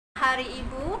Hari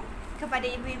Ibu kepada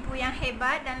ibu-ibu yang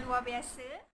hebat dan luar biasa.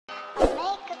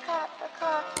 Make a cup of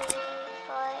coffee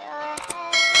for your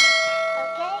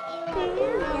head.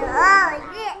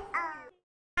 Okay,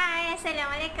 Hai,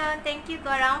 Assalamualaikum. Thank you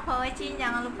korang for watching.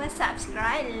 Jangan lupa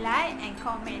subscribe, like and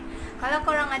comment. Kalau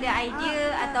korang ada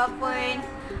idea ataupun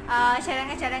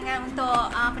cadangan-cadangan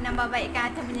untuk penambahbaikan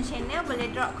atau punya channel,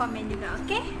 boleh drop komen juga,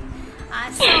 okay?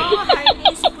 So, hari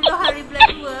ni 10 hari bulan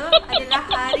 2 adalah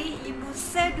Hari Ibu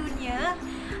Sedunia.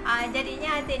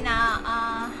 Jadinya atyn nak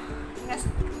dengan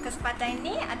kesempatan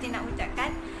ini atyn nak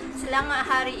ucapkan Selamat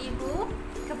Hari Ibu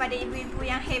kepada ibu-ibu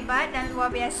yang hebat dan luar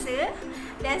biasa.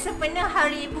 Dan sepenuh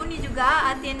Hari Ibu ni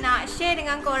juga atyn nak share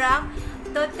dengan korang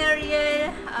tutorial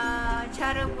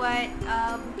cara buat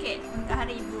buket untuk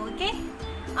Hari Ibu, okay?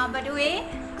 By the way,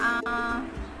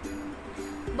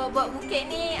 buat buket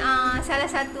ni salah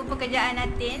satu pekerjaan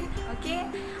atyn, okay?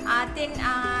 Atyn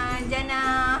jana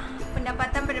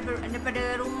pendapatan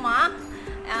daripada rumah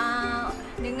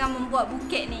dengan membuat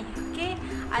buket ni, okay?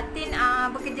 Atyn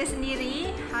bekerja sendiri,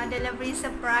 delivery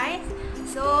surprise.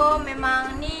 So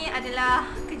memang ni adalah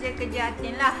kerja-kerja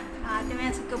atyn lah. Atyn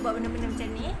memang suka buat benda-benda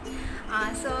macam ni.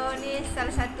 So ni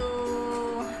salah satu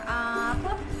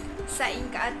side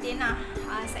income atyn lah,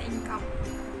 side income.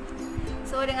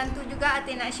 So dengan tu juga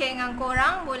atyn nak share dengan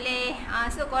korang, boleh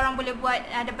so korang boleh buat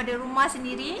daripada rumah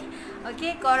sendiri.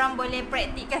 Okay, korang boleh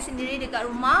praktikkan sendiri dekat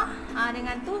rumah.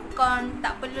 Dengan tu korang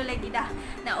tak perlu lagi dah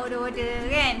nak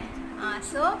order-order kan.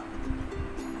 So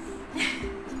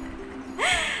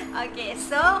okay,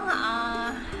 so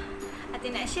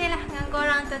atyn nak share lah dengan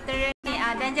korang tutorial ni.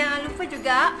 Dan jangan lupa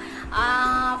juga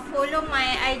follow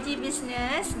my IG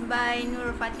business by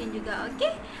Nurulfatin juga,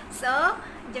 okay? So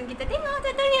jom kita tengok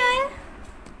tutorial.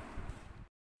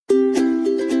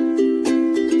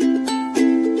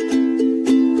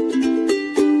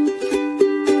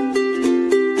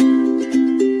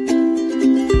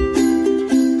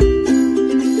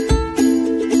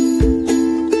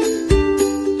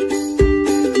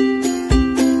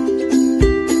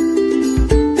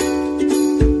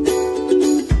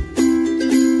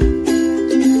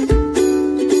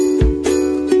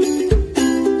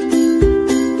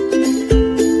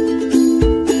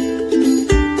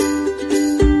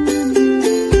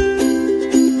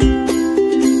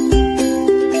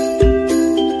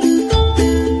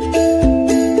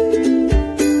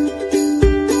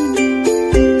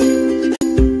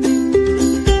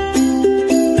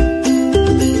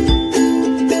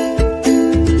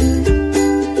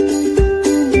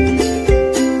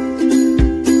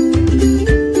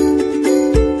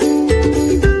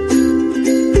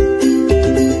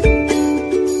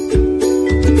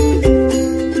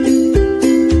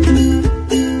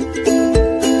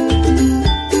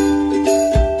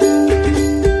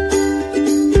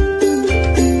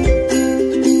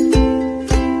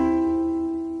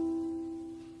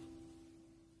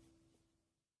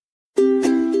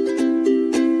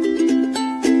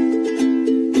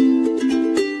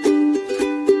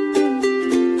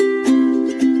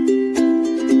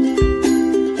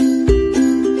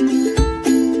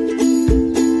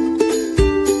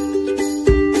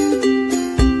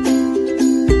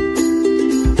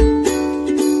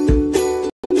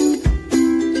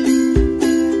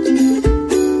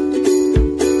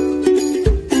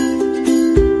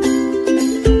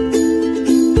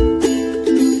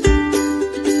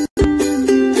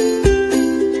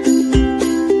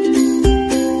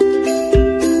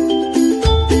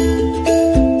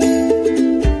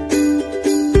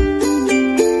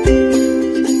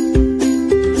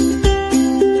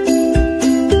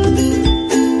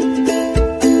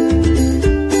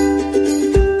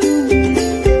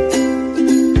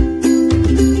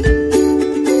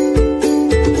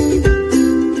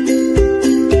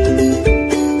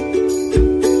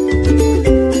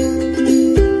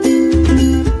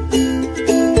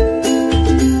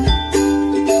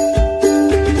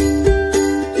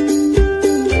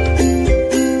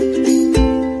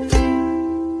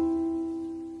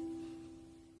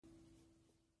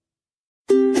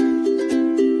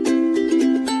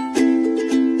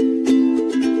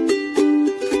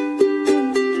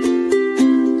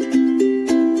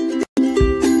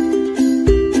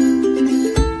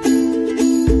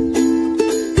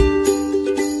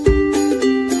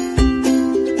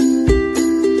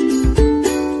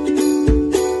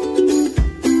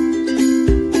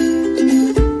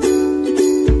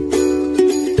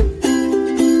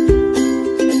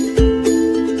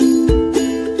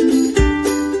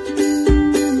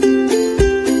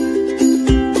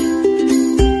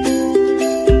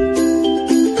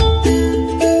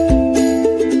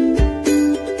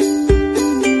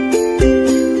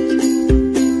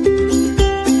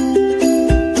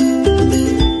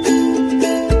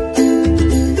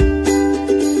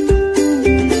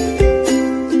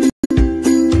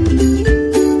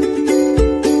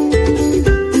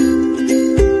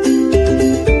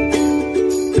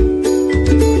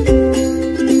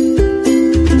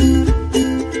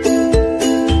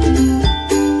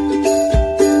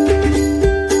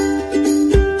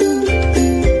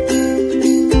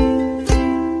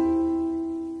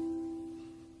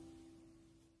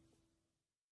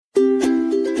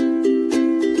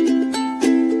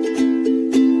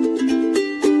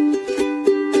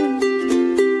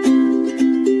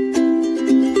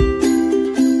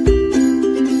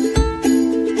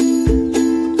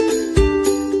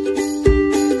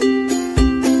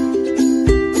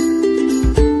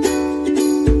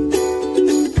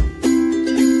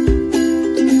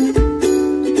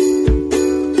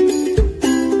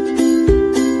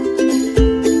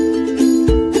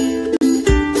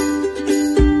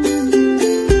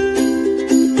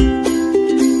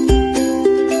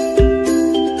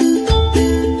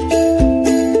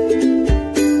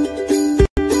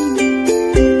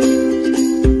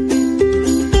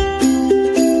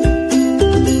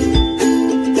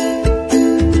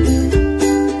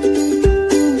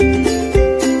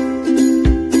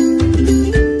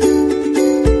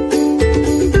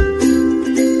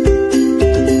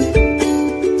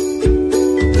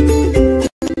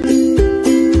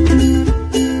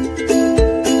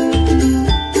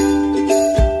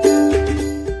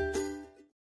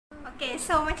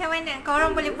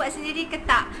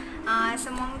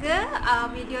 semoga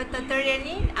video tutorial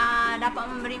ni dapat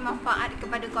memberi manfaat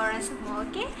kepada korang semua,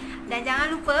 okey? Dan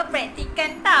jangan lupa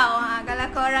praktikkan tau. Kalau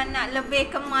korang nak lebih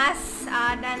kemas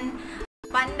dan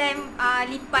pandai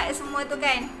lipat semua tu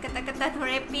kan, kertas-kertas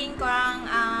wrapping, korang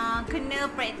kena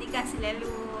praktikkan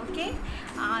selalu, okey?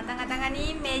 Tangan-tangan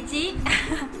ni magic.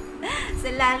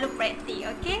 Selalu praktik,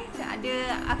 okey?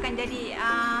 Ada akan jadi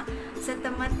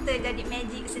serta-merta jadi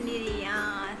magic sendiri.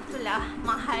 Itulah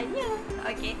mahalnya.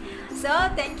 Okey. So,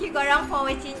 thank you korang for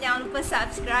watching. Jangan lupa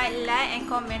subscribe, like and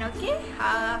comment, okey?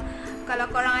 Kalau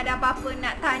korang ada apa-apa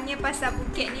nak tanya pasal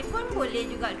buket ni pun boleh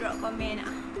juga drop komen.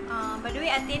 By the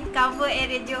way, Atyn cover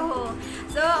area Johor.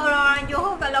 So, orang-orang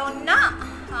Johor kalau nak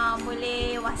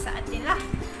boleh WhatsApp Atyn lah.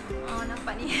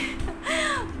 Nampak ni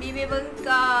bibir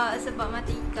bengkak sebab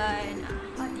matikan.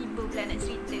 Tiba pula nak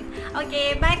cerita.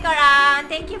 Okay, bye korang.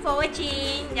 Thank you for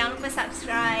watching. Jangan lupa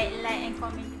subscribe, like and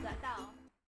comment.